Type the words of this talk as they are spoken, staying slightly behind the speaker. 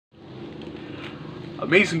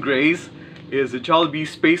Amazing Grace is a Jollibee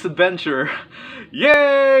space adventure.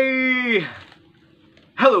 Yay!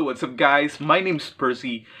 Hello, what's up guys? My name's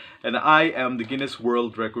Percy and I am the Guinness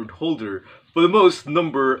World Record holder for the most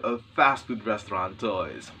number of fast food restaurant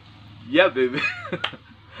toys. Yeah, baby.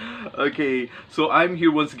 Okay, so I'm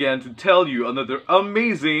here once again to tell you another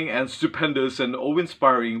amazing and stupendous and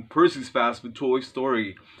awe-inspiring Percy's Fast Food Toy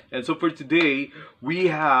story. And so for today, we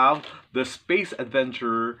have the space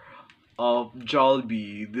adventure of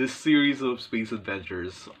Jollibee, this series of space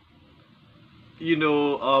adventures. You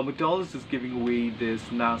know, McDonald's is giving away this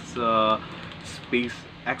NASA space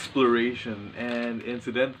exploration, and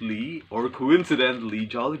incidentally or coincidentally,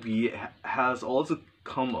 Jollibee has also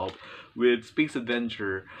come up with space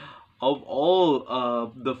adventure of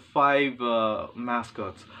all the five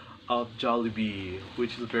mascots of Jollibee,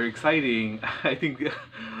 which is very exciting. I think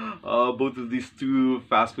both of these two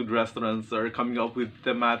fast food restaurants are coming up with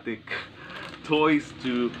thematic toys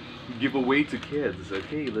to give away to kids.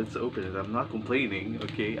 Okay, let's open it. I'm not complaining.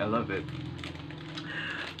 Okay, I love it.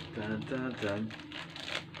 Dun, dun, dun.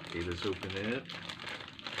 Okay, let's open it.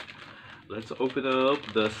 Let's open up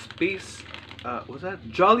the space what's that?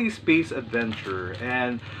 Jolly Space Adventure.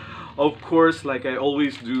 And of course, like I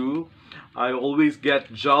always do, I always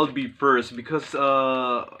get Jollibee first because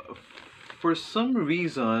for some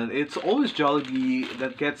reason it's always Jollibee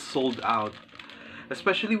that gets sold out,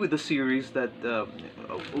 especially with the series that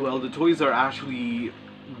well, the toys are actually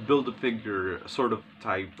build-a-figure sort of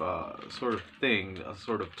type sort of thing, a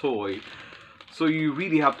sort of toy. So you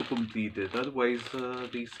really have to complete it, otherwise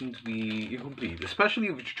they seem to be incomplete, especially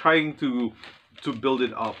if you're trying to build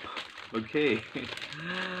it up. Okay.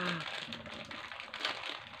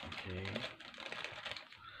 Okay.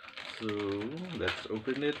 So let's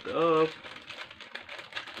open it up.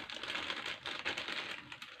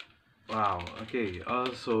 Wow. Okay.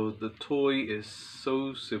 So the toy is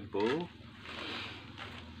so simple.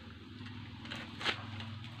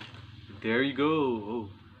 There you go. Oh,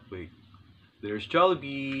 wait. There's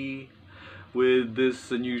Jollibee with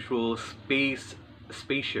this unusual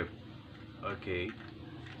spaceship. Okay.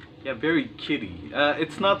 Yeah, very kiddie.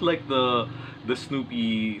 It's not like the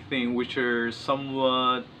Snoopy thing, which are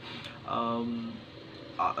somewhat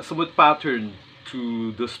somewhat patterned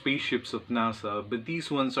to the spaceships of NASA, but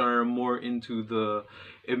these ones are more into the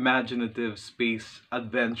imaginative space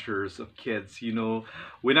adventures of kids. You know,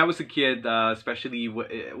 when I was a kid, especially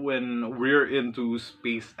when we're into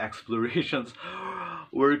space explorations,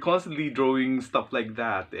 we're constantly drawing stuff like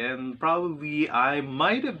that, and probably I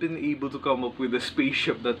might have been able to come up with a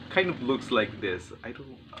spaceship that kind of looks like this. I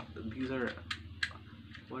don't, these are,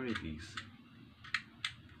 what are these?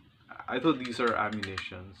 I thought these are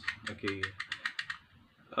ammunitions. Okay.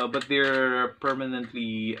 But they're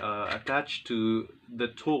permanently attached to the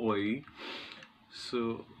toy.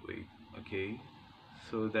 So wait, okay,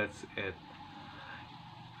 so that's it.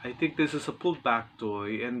 I think this is a pulled back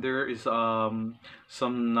toy, and there is some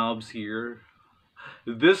knobs here.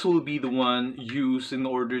 This will be the one used in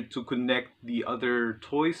order to connect the other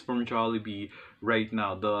toys from Jollibee right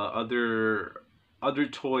now, the other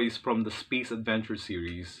toys from the Space Adventure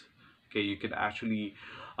series. Okay, you can actually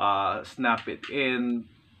snap it in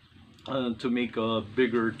to make a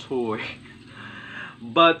bigger toy.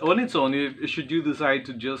 But on its own, should you decide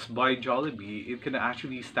to just buy Jollibee, it can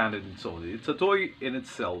actually stand on its own. It's a toy in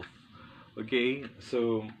itself. Okay,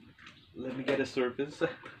 so let me get a surface.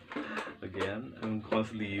 Again, I'm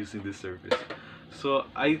constantly using this surface. So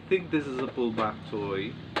I think this is a pullback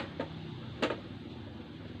toy.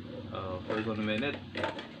 Hold on a minute.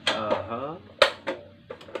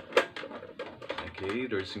 Okay,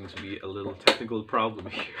 there seems to be a little technical problem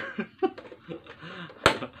here.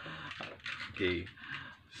 Okay,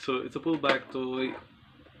 so it's a pullback toy.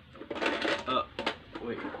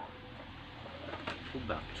 Wait.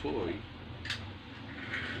 Pullback toy?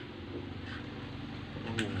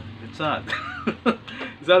 Oh, it's not.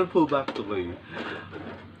 It's not a pullback toy.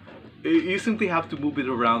 You simply have to move it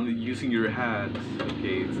around using your hands.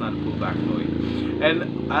 Okay, it's not a pullback toy.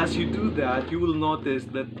 And as you do that, you will notice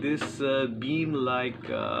that this beam-like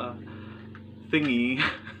thingy,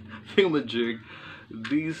 thingamajig,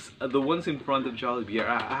 these the ones in front of Jollibee are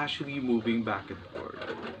actually moving back and forth.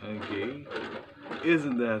 Okay,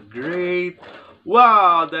 isn't that great?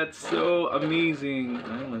 Wow, that's so amazing,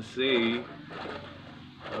 I must say.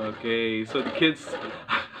 Okay, so the kids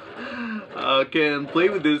can play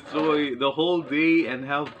with this toy the whole day and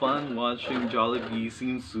have fun watching Jollibee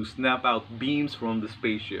seems to snap out beams from the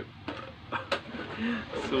spaceship.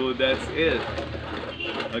 So that's it.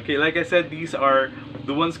 Okay, like I said, these are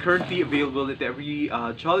the ones currently available at every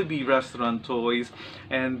Jollibee restaurant toys,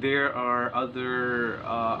 and there are other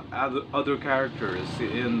characters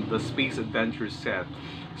in the Space Adventure set.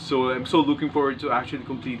 So I'm so looking forward to actually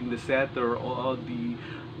completing the set.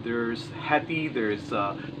 There's Hattie, there's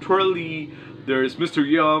Twirly, there's Mr.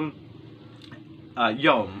 Yum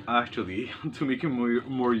actually, to make him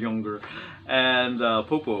more younger, and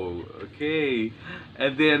Popo. Okay,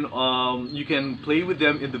 and then you can play with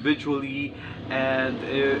them individually, and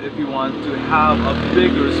if you want to have a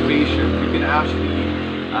bigger spaceship, you can actually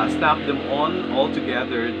snap them on all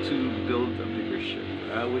together to build a bigger ship,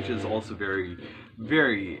 which is also very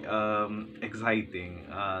exciting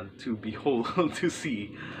to behold to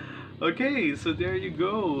see. Okay, so there you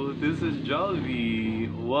go. This is Jollibee.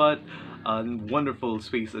 What a wonderful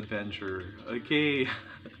space adventure. Okay,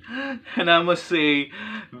 and I must say,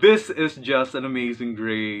 this is just an amazing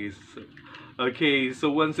grace. Okay,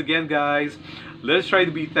 so once again, guys, let's try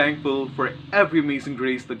to be thankful for every amazing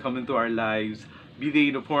grace that come into our lives, be they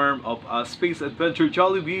in the form of a space adventure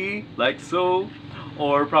Jollibee, like so,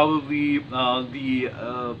 or probably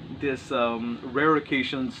rare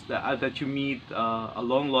occasions that you meet a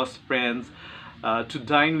long lost friends to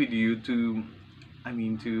dine with you, to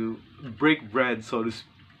break bread, so to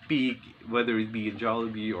speak, whether it be in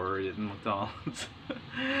Jollibee or in McDonald's.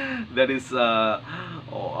 That is a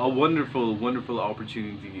wonderful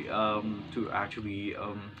opportunity to actually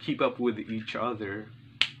keep up with each other.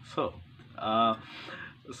 So,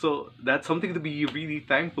 so that's something to be really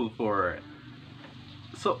thankful for.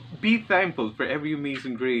 So be thankful for every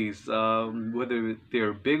amazing grace, whether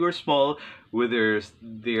they're big or small, whether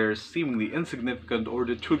they're seemingly insignificant or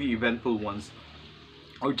the truly eventful ones,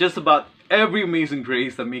 or just about every amazing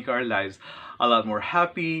grace that make our lives a lot more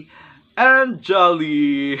happy and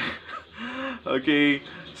jolly. Okay,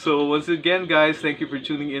 so once again, guys, thank you for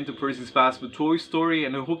tuning in to Percy's Fast Food Toy Story,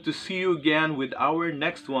 and I hope to see you again with our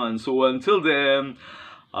next one. So until then,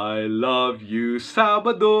 I love you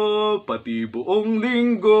Sabado, pati buong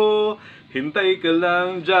linggo. Hintay ka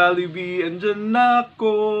lang Jollibee, andyan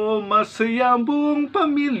ako. Masayang buong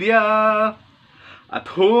pamilya at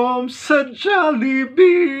home sa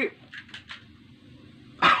Jollibee.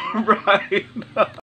 Alright.